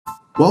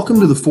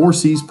Welcome to the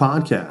 4Cs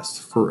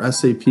podcast for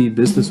SAP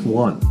Business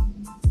One,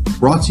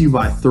 brought to you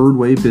by Third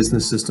Wave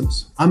Business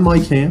Systems. I'm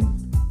Mike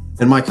Ham,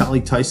 and my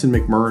colleague Tyson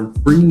McMurran,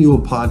 bringing you a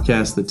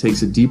podcast that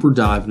takes a deeper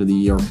dive into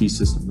the ERP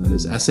system that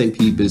is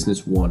SAP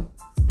Business One.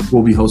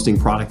 We'll be hosting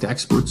product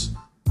experts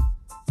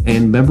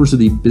and members of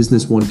the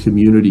Business One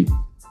community,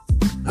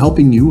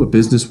 helping you, a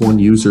Business One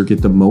user,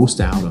 get the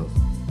most out of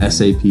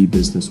SAP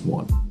Business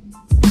One.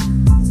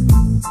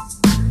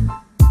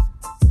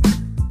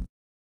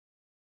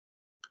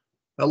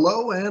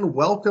 Hello and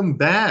welcome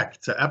back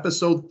to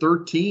episode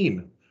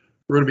 13.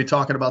 We're going to be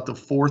talking about the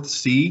fourth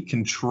C,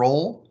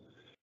 control,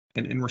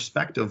 and in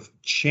respect of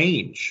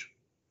change.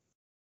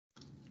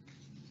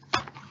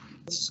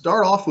 Let's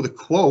start off with a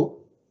quote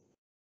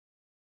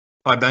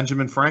by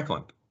Benjamin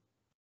Franklin.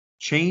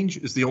 Change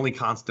is the only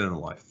constant in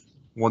life.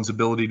 One's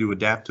ability to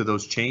adapt to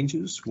those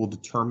changes will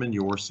determine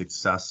your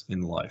success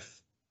in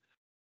life.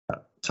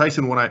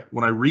 Tyson, when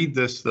I read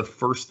this, the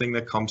first thing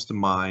that comes to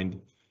mind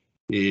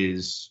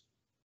is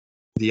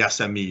the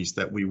SMEs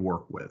that we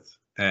work with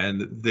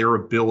and their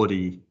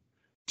ability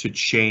to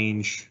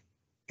change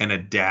and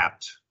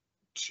adapt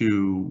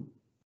to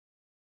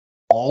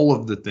all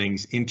of the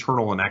things,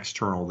 internal and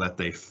external, that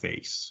they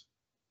face.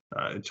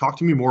 Talk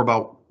to me more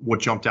about what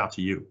jumped out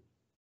to you.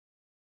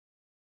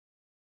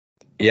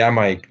 Yeah,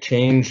 Mike,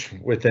 change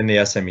within the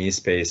SME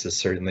space is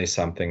certainly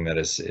something that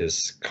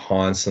is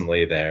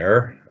constantly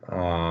there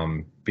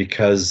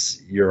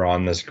because you're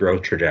on this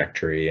growth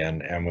trajectory,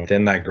 and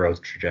within that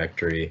growth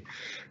trajectory,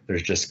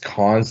 there's just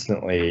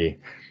constantly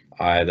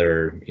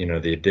either,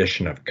 the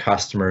addition of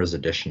customers,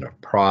 addition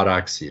of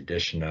products, the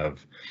addition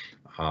of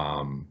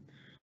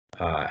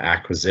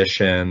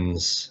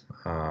acquisitions,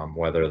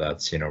 whether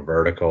that's,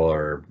 vertical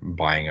or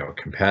buying out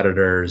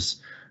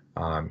competitors,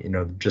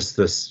 just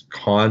this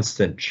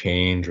constant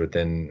change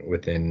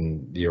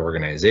within the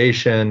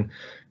organization,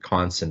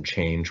 constant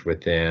change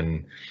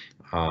within,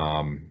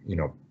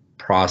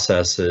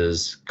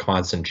 processes,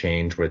 constant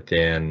change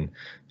within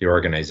the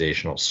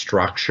organizational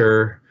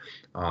structure.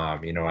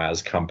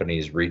 As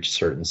companies reach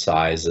certain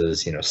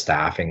sizes,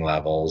 staffing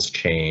levels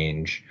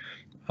change,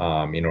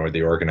 or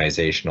the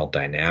organizational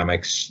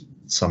dynamics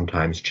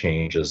sometimes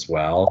change as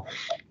well.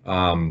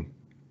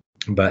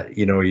 But,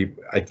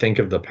 I think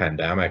of the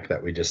pandemic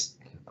that we just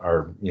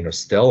are,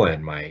 still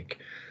in, Mike,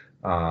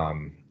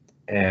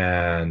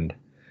 and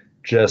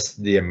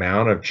just the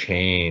amount of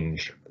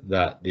change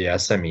that the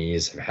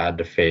SMEs have had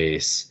to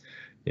face,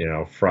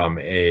 from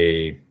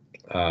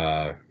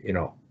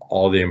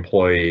all the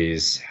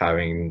employees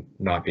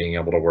not being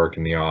able to work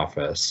in the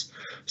office,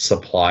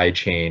 supply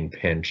chain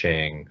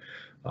pinching,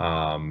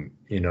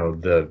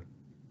 the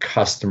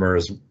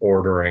customers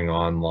ordering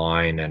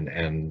online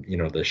and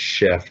the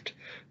shift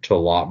to a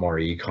lot more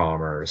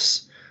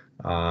e-commerce.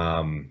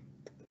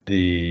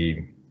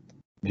 The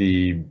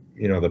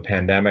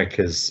pandemic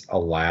has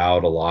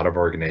allowed a lot of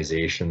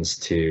organizations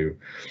to,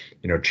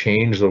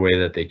 change the way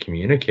that they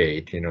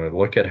communicate.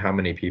 Look at how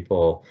many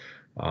people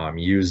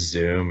use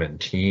Zoom and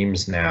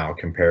Teams now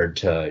compared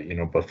to,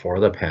 before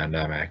the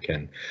pandemic,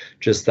 and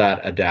just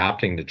that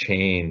adapting to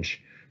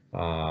change.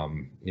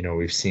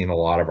 We've seen a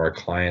lot of our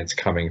clients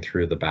coming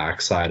through the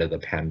backside of the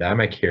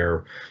pandemic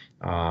here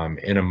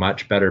in a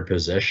much better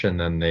position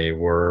than they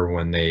were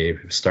when they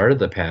started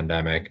the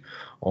pandemic,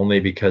 only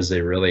because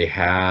they really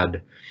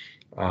had,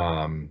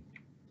 the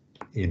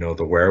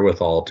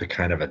wherewithal to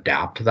kind of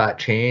adapt to that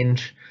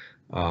change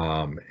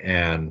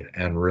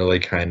and really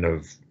kind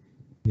of,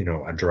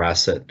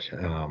 address it.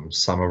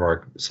 Some of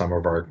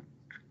our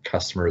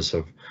customers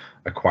have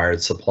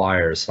acquired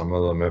suppliers. Some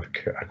of them have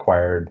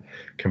acquired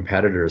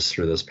competitors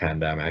through this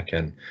pandemic.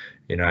 And,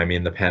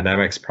 the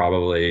pandemic's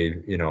probably,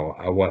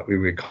 what we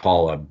would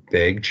call a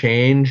big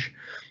change.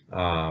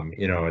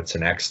 It's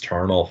an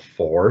external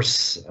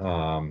force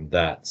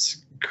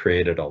that's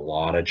created a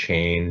lot of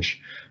change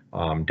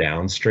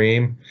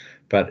downstream.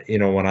 But,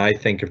 when I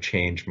think of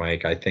change,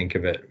 Mike, I think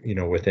of it,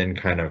 within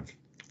kind of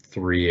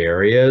three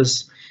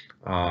areas.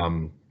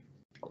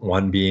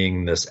 One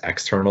being this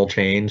external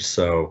change.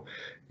 So,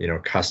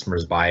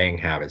 customers' buying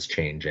habits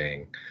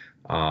changing,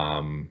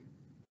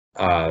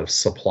 a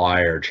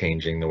supplier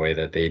changing the way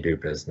that they do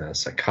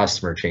business, a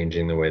customer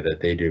changing the way that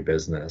they do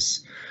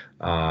business,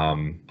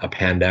 a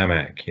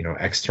pandemic.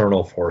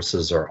 External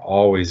forces are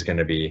always going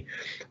to be,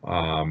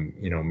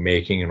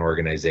 making an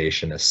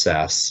organization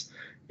assess,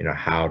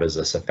 how does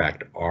this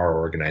affect our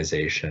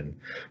organization?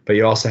 But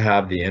you also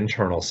have the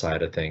internal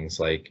side of things,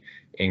 like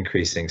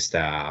increasing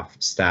staff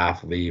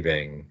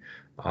leaving,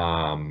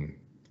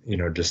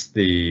 just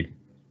the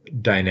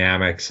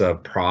dynamics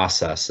of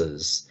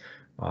processes,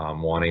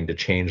 wanting to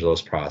change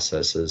those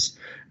processes.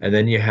 And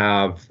then you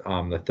have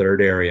the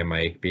third area,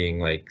 Mike, being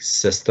like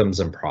systems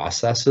and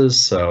processes.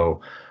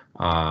 So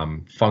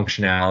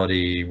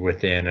functionality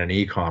within an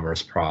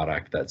e-commerce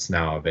product that's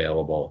now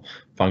available,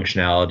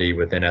 functionality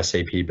within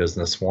SAP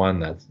Business One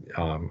that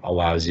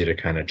allows you to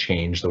kind of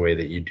change the way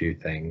that you do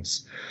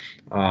things.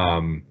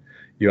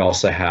 You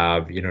also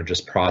have,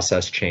 just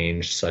process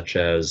change, such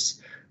as,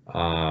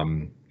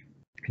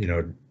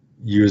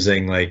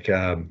 using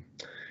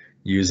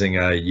using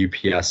a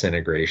UPS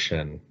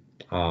integration,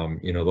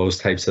 those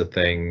types of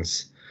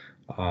things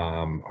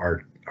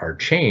are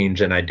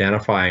change, and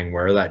identifying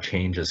where that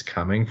change is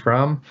coming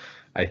from,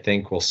 I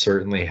think will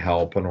certainly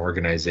help an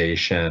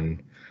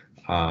organization,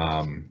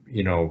 kind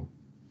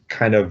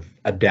of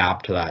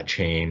adapt to that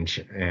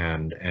change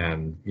and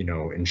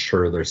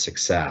ensure their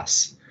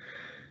success.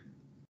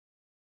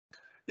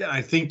 Yeah,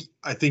 I think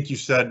you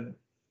said,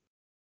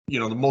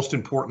 the most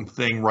important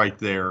thing right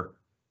there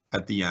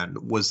at the end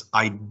was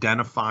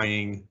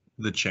identifying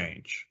the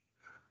change,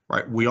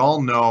 right? We all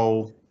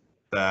know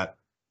that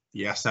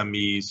the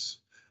SMEs,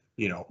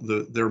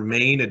 their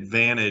main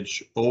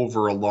advantage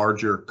over a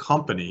larger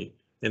company,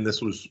 and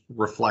this was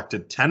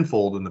reflected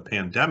tenfold in the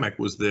pandemic,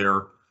 was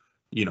their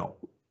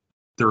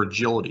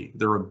agility,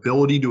 their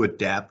ability to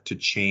adapt to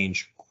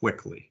change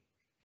quickly,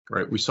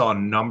 right? We saw a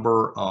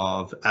number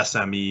of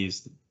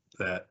SMEs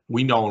that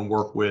we know and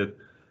work with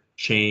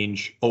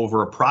change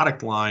over a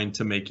product line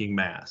to making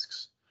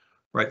masks,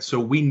 right? So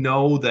we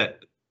know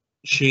that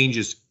change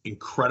is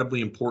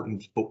incredibly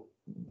important, but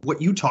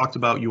what you talked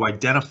about, you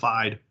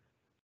identified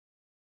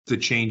the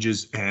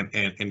changes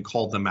and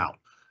called them out.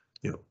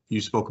 You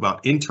spoke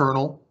about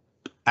internal,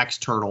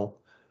 external,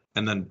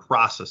 and then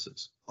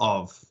processes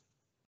of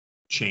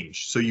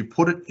change. So you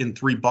put it in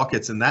 3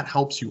 buckets, and that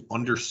helps you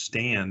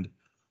understand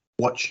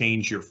what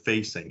change you're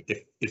facing.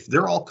 If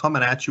they're all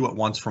coming at you at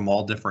once from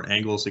all different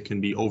angles, it can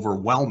be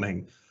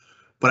overwhelming.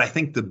 But I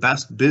think the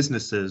best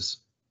businesses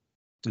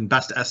and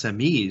best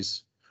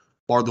SMEs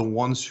are the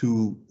ones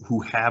who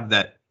have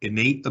that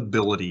innate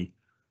ability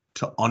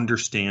to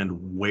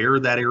understand where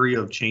that area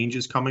of change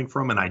is coming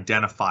from and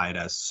identify it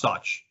as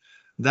such.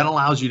 That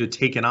allows you to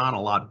take it on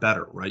a lot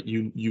better, right?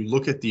 You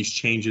look at these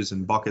changes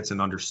in buckets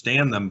and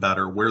understand them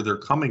better, where they're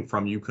coming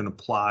from. You can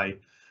apply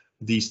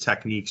these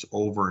techniques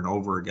over and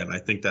over again. I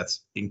think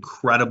that's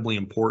incredibly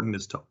important,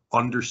 is to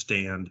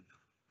understand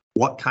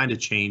what kind of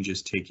change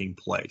is taking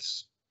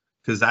place,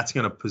 because that's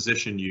going to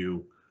position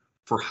you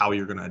for how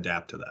you're going to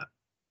adapt to that.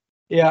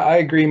 Yeah, I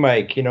agree,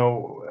 Mike.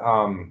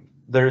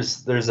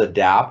 There's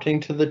adapting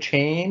to the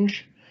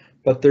change,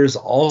 but there's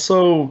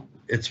also,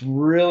 it's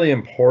really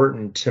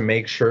important to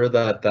make sure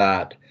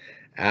that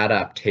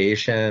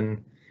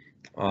adaptation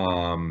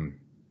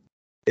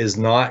is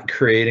not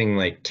creating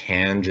like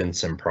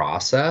tangents in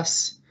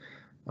process,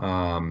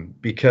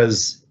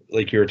 because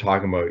like you were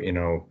talking about,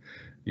 you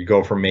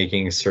go from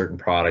making a certain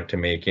product to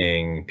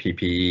making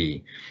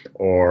PPE,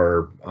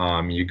 or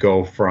you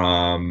go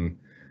from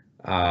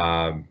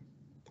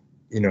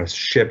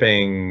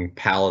shipping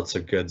pallets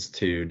of goods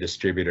to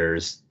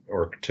distributors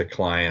or to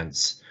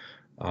clients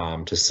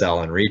to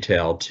sell in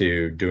retail,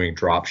 to doing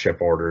drop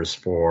ship orders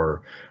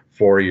for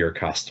your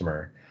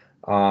customer.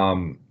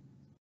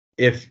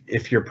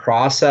 If your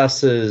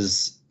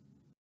processes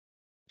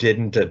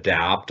didn't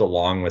adapt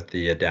along with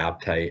the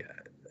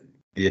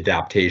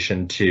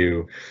adaptation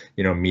to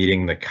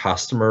meeting the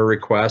customer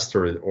request,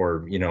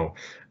 or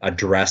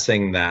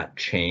addressing that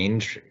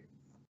change,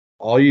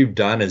 all you've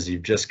done is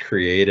you've just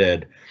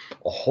created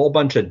a whole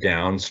bunch of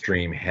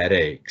downstream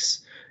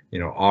headaches,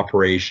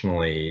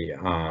 operationally,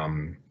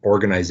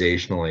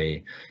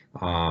 organizationally,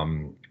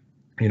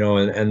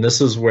 and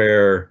this is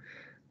where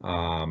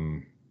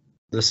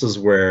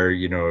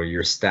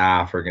your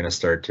staff are going to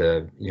start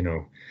to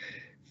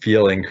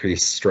feel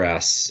increased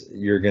stress.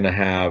 You're going to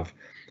have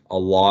a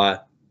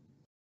lot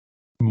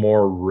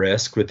more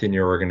risk within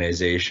your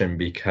organization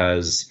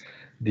because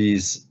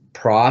these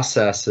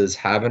processes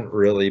haven't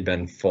really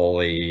been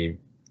fully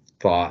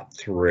thought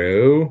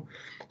through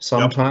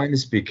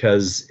sometimes. Yep.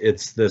 Because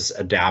it's this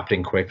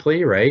adapting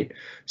quickly, right?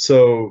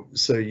 So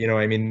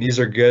these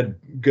are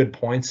good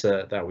points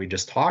that we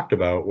just talked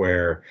about,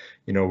 where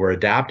we're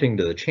adapting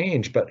to the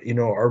change, but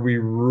are we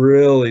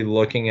really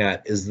looking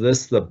at, is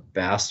this the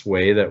best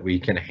way that we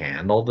can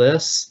handle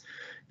this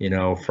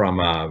from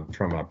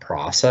a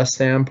process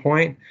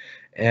standpoint?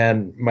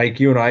 And Mike,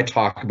 you and I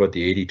talk about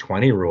the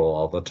 80-20 rule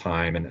all the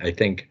time, and I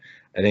think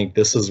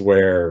this is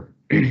where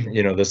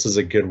this is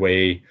a good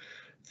way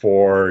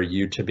for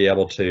you to be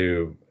able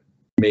to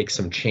make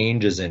some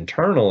changes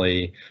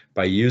internally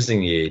by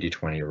using the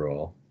 80-20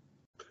 rule.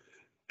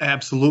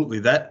 Absolutely.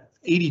 That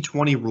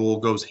 80-20 rule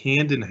goes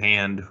hand in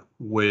hand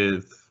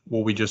with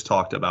what we just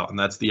talked about, and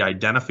that's the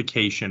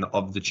identification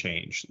of the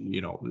change.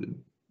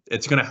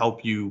 It's going to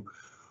help you.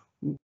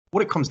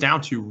 What it comes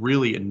down to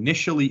really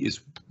initially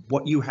is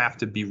what you have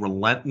to be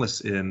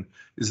relentless in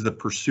is the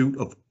pursuit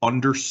of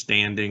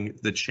understanding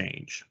the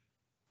change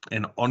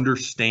and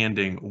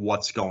understanding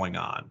what's going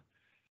on.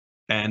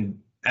 And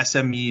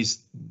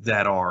SMEs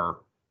that are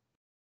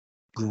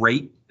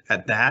great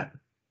at that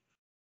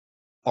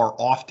are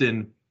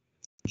often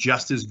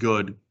just as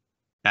good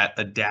at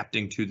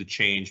adapting to the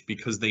change,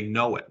 because they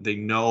know it. They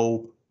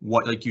know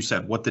what, like you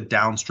said, what the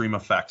downstream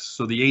effects.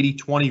 So the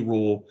 80-20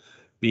 rule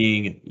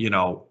being,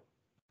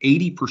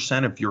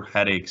 80% of your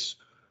headaches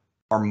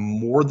are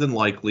more than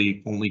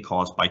likely only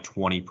caused by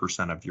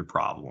 20% of your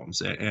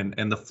problems.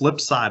 And the flip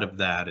side of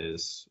that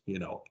is,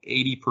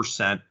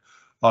 80%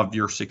 of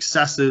your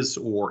successes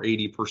or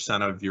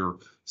 80% of your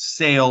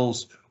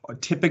sales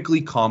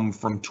typically come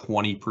from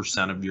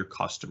 20% of your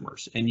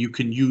customers. And you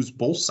can use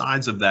both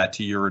sides of that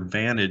to your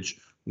advantage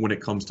when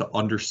it comes to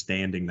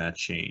understanding that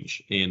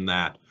change, in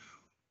that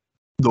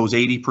those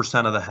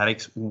 80% of the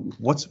headaches,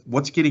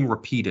 what's getting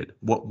repeated?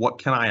 What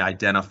can I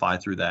identify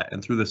through that?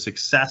 And through the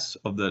success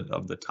of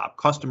the top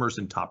customers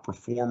and top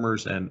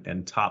performers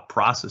and top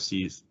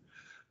processes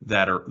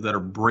that are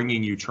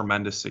bringing you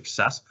tremendous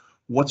success,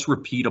 what's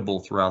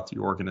repeatable throughout the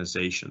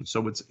organization?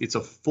 So it's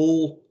a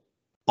full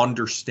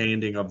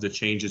understanding of the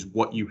changes,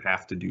 what you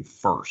have to do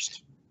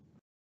first.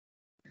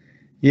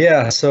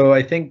 Yeah, so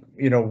I think,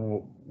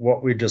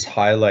 what we just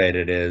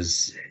highlighted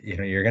is,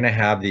 you're going to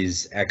have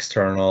these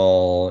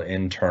external,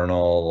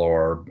 internal,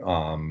 or,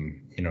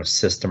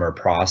 system or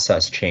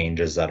process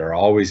changes that are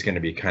always going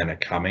to be kind of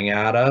coming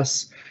at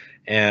us,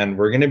 and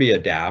we're going to be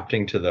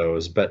adapting to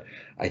those. But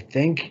I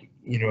think,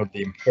 the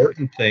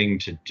important thing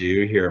to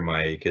do here,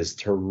 Mike, is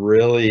to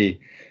really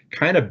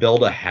kind of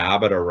build a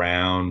habit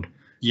around,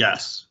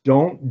 yes,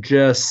 don't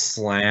just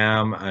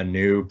slam a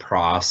new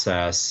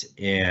process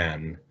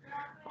in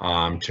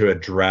to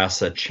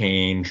address a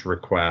change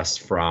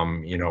request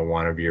from,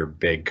 one of your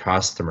big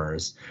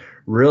customers.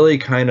 Really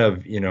kind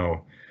of,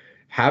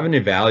 have an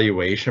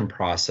evaluation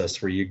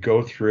process where you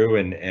go through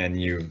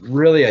and you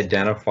really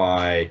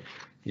identify,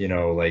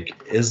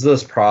 is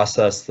this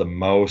process the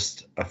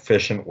most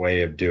efficient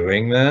way of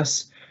doing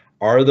this?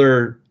 Are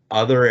there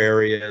other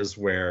areas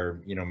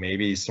where,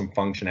 maybe some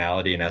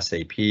functionality in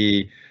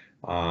SAP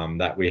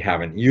that we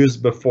haven't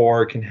used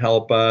before can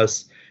help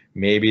us?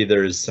 Maybe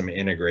there's some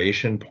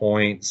integration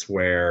points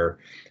where,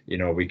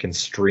 we can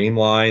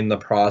streamline the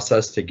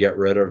process to get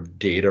rid of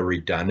data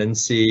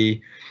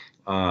redundancy.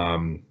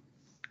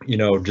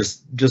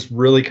 Just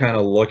really kind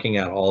of looking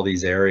at all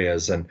these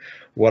areas. And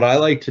what I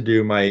like to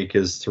do, Mike,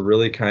 is to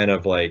really kind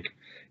of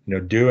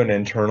do an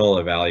internal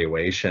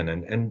evaluation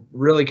and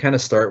really kind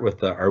of start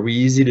with are we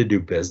easy to do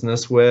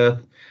business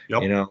with?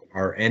 Yep.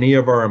 Are any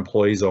of our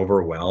employees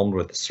overwhelmed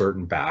with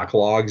certain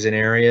backlogs in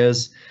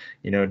areas?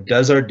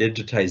 Does our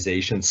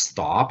digitization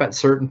stop at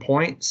certain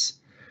points?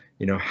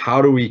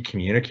 How do we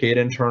communicate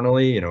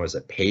internally? Is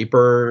it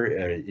paper?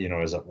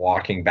 Is it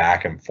walking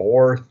back and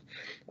forth?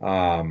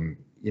 Are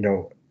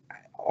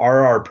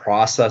our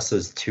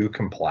processes too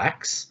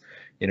complex?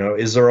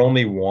 Is there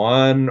only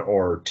one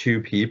or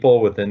two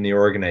people within the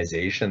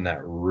organization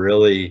that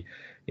really,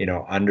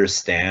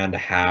 understand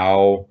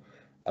how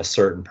a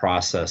certain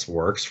process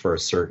works for a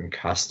certain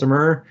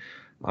customer?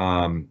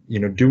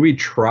 Do we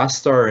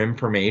trust our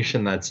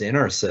information that's in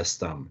our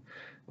system?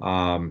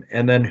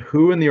 And then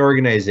who in the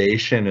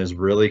organization is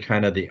really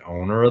kind of the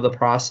owner of the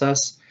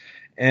process?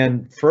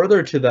 And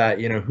further to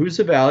that, who's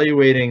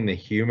evaluating the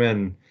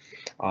human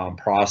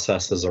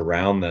processes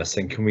around this?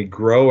 And can we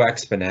grow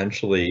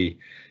exponentially,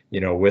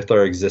 with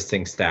our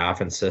existing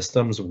staff and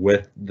systems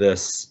with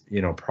this,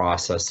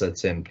 process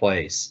that's in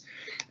place?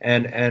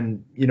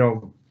 And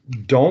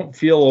don't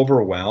feel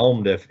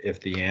overwhelmed if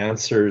the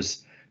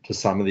answers to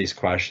some of these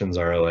questions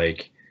are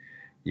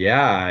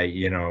yeah,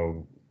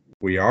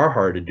 we are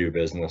hard to do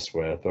business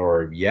with,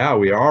 or yeah,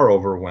 we are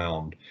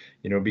overwhelmed,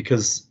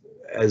 because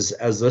as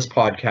this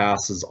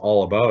podcast is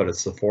all about,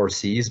 it's the 4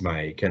 C's,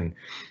 Mike. And,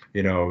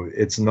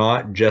 it's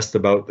not just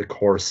about the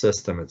core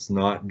system. It's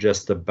not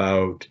just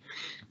about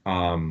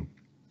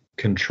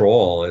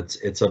control.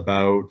 It's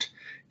about,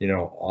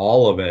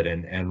 all of it,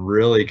 and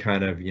really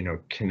kind of,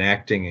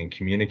 connecting and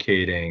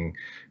communicating,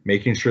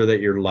 making sure that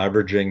you're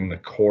leveraging the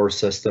core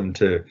system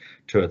to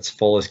its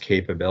fullest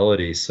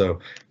capability. So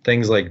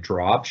things like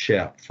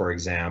Dropship, for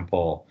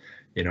example,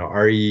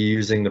 are you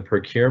using the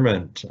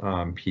procurement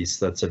piece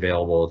that's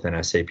available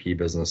within SAP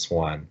Business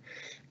One?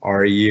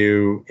 Are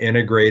you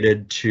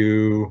integrated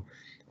to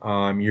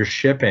your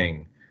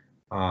shipping,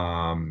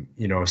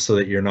 so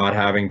that you're not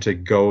having to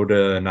go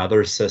to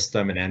another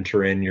system and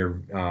enter in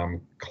your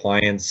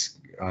client's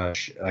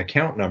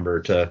account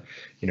number to,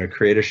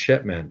 create a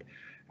shipment?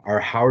 Or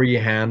how are you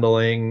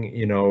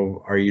handling,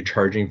 are you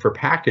charging for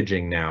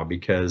packaging now?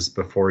 Because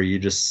before you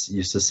just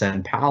used to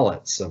send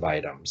pallets of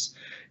items.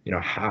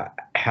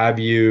 Have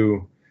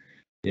you,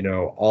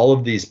 all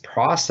of these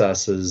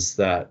processes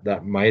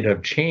that might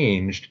have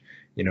changed,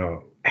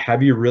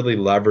 have you really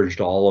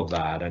leveraged all of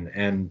that?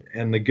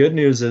 And the good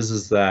news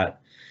is that,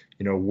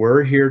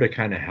 we're here to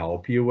kind of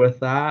help you with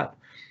that.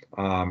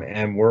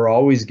 And we're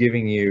always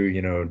giving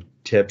you,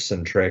 tips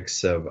and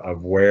tricks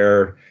of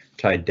where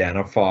to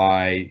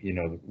identify,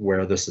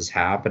 where this is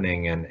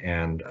happening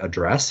and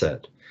address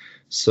it.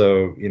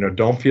 So,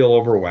 don't feel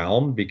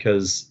overwhelmed,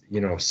 because,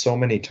 so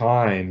many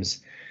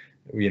times,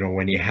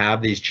 when you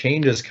have these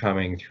changes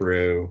coming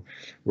through,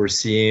 we're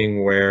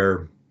seeing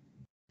where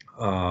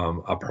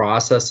a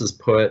process is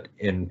put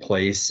in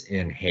place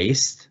in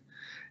haste.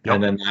 Yep.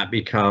 And then that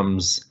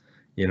becomes,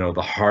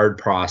 the hard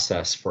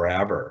process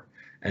forever.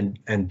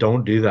 And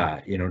don't do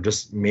that.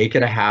 Just make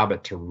it a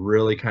habit to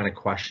really kind of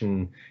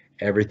question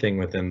everything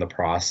within the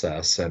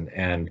process,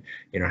 and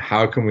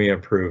how can we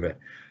improve it?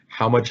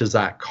 How much is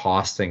that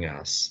costing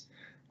us?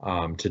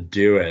 to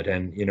do it.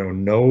 And,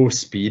 no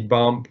speed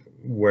bump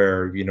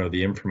where,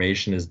 the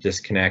information is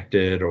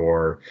disconnected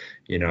or,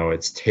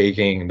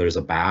 there's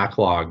a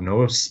backlog.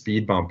 No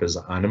speed bump is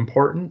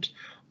unimportant.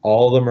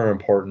 All of them are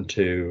important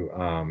to,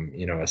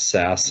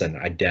 assess and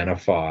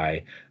identify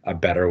a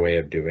better way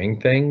of doing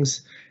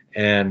things.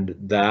 And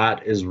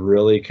that is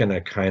really going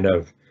to kind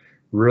of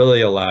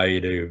really allow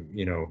you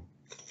to,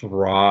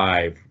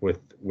 thrive with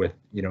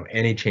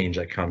any change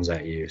that comes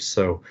at you.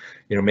 So,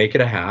 make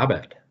it a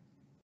habit.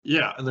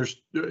 Yeah, and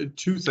there's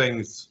two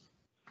things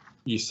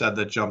you said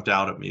that jumped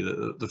out at me.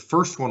 The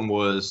first one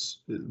was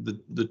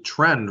the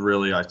trend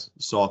really I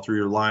saw through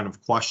your line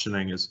of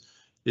questioning is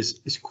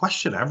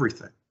question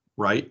everything,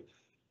 right?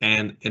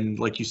 And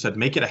like you said,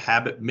 make it a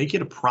habit, make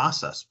it a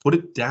process, put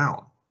it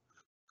down.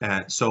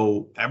 And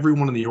so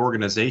everyone in the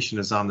organization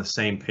is on the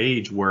same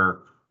page where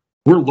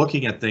we're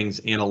looking at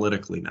things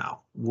analytically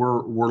now.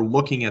 We're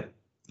looking at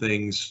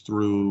things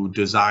through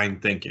design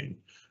thinking.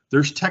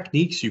 There's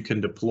techniques you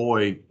can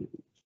deploy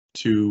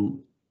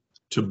to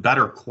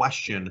better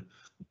question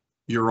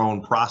your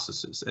own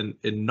processes, and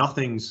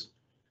nothing's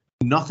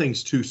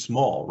too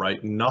small,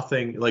 right?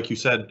 Nothing, like you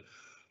said,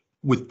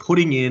 with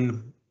putting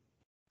in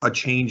a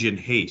change in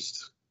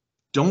haste.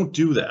 Don't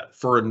do that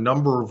for a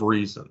number of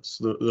reasons.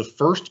 The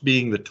first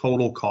being the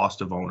total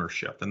cost of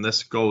ownership, and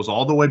this goes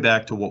all the way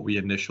back to what we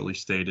initially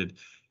stated,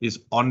 is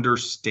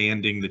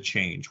understanding the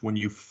change. When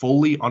you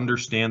fully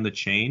understand the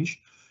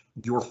change,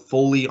 you're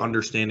fully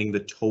understanding the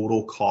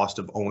total cost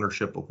of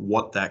ownership of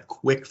what that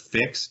quick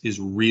fix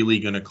is really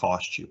going to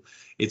cost you.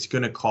 It's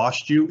going to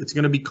cost you, it's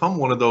going to become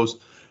one of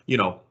those,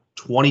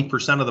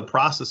 20% of the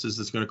processes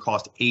that's going to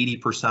cost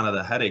 80% of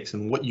the headaches.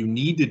 And what you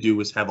need to do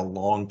is have a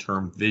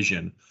long-term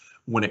vision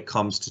when it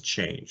comes to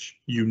change.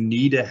 You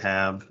need to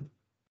have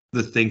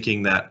the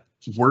thinking that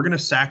we're going to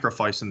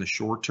sacrifice in the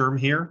short term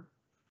here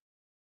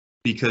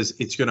because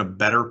it's going to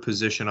better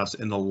position us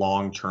in the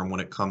long term when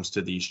it comes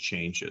to these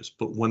changes.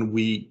 But when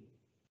we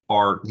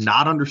are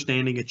not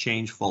understanding a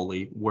change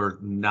fully, we're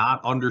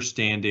not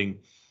understanding,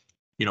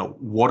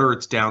 what are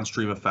its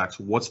downstream effects?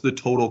 What's the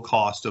total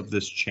cost of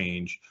this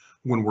change?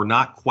 When we're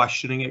not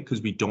questioning it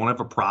because we don't have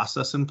a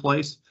process in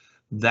place,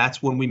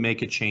 that's when we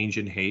make a change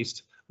in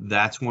haste.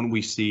 That's when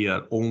we see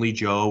only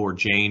Joe or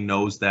Jane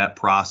knows that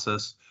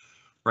process,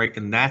 right?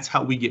 And that's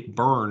how we get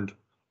burned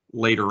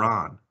later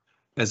on,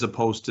 as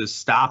opposed to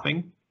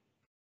stopping,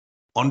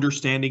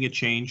 understanding a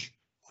change,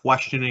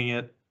 questioning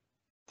it,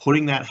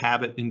 putting that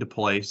habit into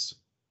place,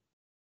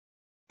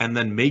 and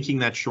then making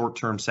that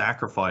short-term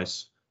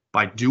sacrifice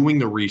by doing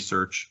the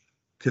research,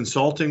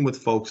 consulting with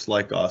folks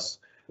like us,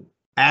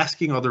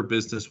 asking other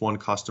Business One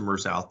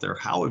customers out there,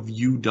 how have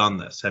you done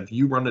this? Have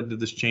you run into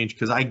this change?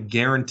 Because I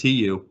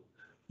guarantee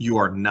you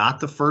are not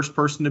the first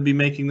person to be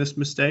making this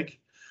mistake,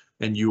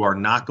 and you are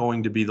not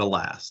going to be the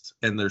last.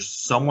 And there's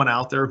someone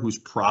out there who's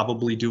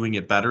probably doing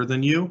it better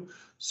than you.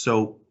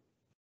 So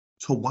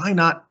why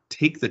not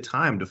take the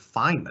time to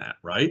find that,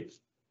 right?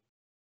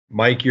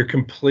 Mike, you're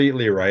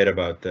completely right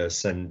about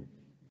this. And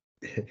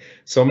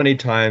so many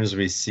times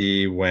we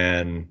see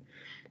when,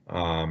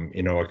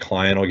 a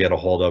client will get a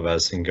hold of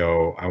us and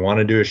go, I want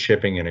to do a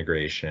shipping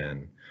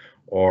integration,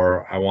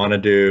 or I want to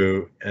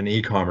do an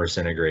e-commerce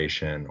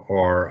integration,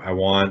 or I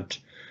want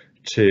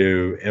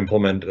to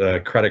implement a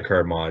credit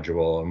card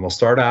module, and we'll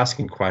start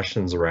asking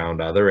questions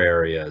around other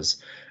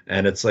areas.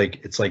 And it's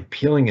like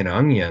peeling an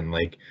onion.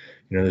 Like,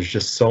 there's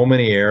just so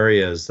many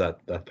areas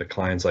that the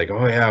client's like,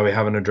 oh yeah, we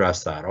haven't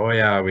addressed that. Oh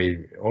yeah,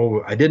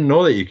 I didn't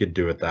know that you could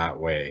do it that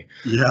way.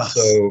 Yeah.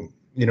 So,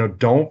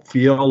 don't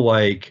feel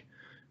like,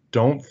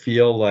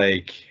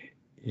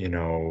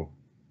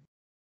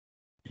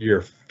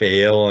 you're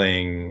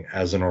failing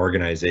as an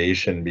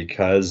organization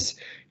because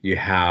you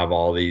have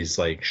all these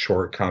like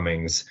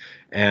shortcomings.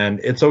 And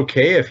it's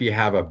okay if you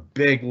have a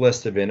big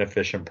list of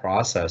inefficient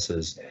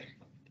processes.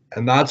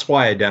 And that's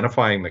why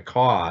identifying the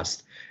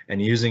cost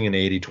and using an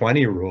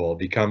 80-20 rule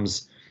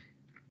becomes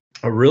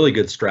a really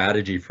good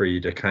strategy for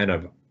you to kind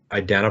of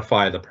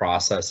identify the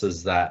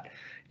processes that,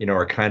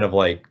 are kind of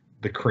like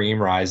the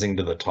cream rising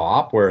to the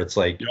top, where it's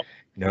like, yep.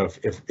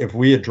 If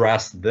we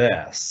address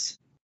this,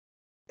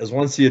 as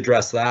once you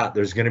address that,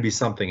 there's going to be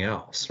something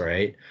else,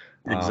 right?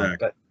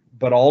 Exactly.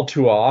 But all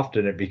too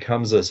often it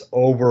becomes this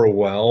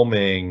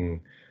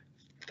overwhelming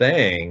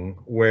thing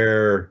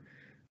where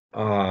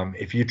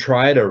if you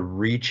try to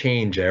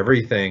rechange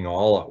everything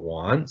all at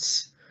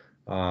once,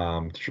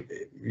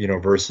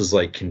 versus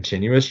like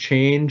continuous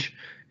change,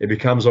 it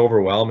becomes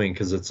overwhelming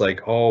because it's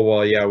like, oh,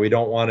 well, yeah, we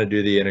don't want to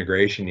do the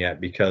integration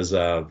yet because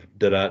of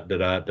right?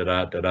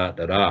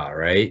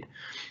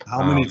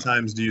 How many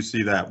times do you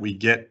see that? We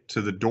get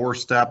to the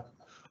doorstep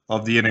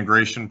of the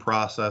integration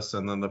process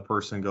and then the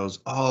person goes,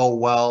 oh,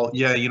 well,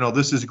 yeah,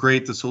 this is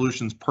great. The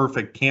solution's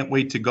perfect. Can't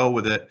wait to go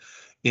with it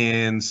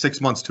in 6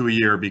 months to a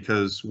year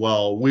because,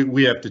 well,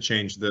 we have to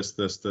change this,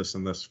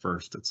 and this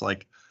first. It's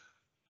like,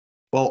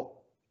 well,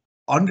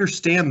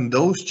 understand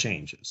those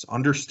changes,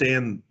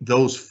 understand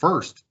those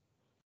first.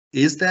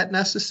 Is that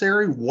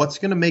necessary? What's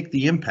going to make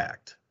the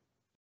impact?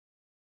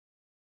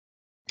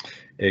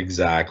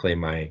 Exactly,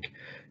 Mike.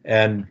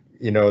 And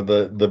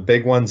the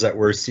big ones that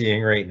we're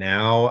seeing right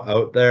now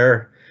out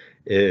there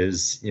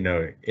is,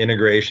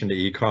 integration to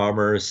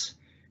e-commerce,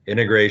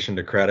 integration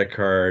to credit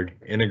card,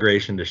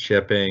 integration to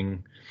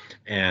shipping,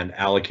 and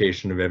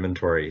allocation of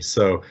inventory.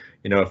 So,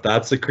 if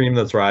that's the cream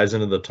that's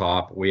rising to the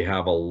top, we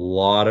have a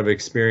lot of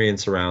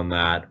experience around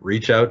that.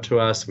 Reach out to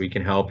us, we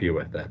can help you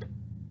with it.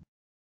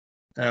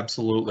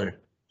 Absolutely.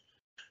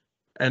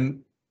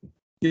 And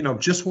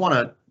just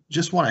want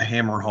to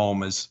hammer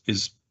home is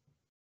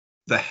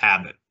the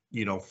habit.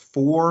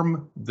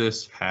 Form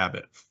this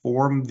habit,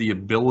 form the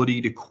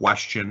ability to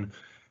question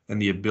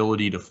and the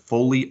ability to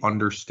fully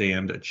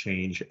understand a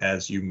change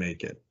as you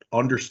make it.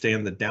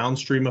 Understand the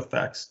downstream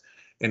effects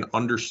and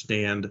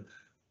understand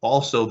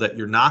also that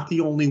you're not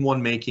the only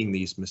one making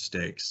these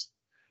mistakes.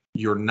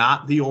 You're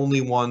not the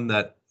only one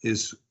that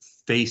is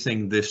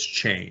facing this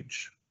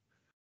change.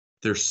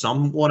 There's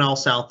someone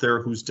else out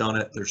there who's done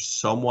it. There's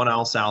someone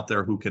else out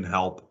there who can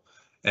help.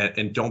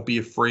 And don't be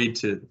afraid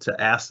to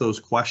ask those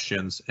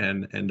questions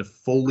and to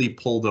fully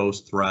pull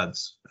those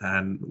threads.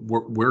 And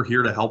we're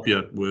here to help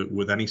you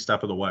with any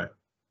step of the way.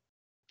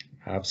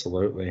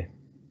 Absolutely.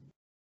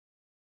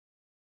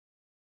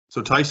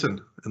 So Tyson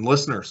and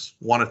listeners,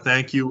 want to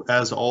thank you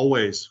as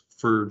always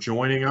for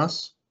joining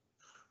us.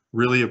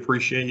 Really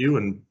appreciate you,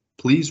 and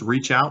please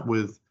reach out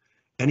with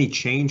any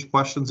change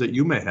questions that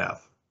you may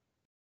have.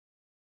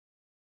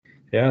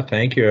 Yeah,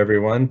 thank you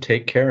everyone.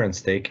 Take care and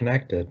stay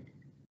connected.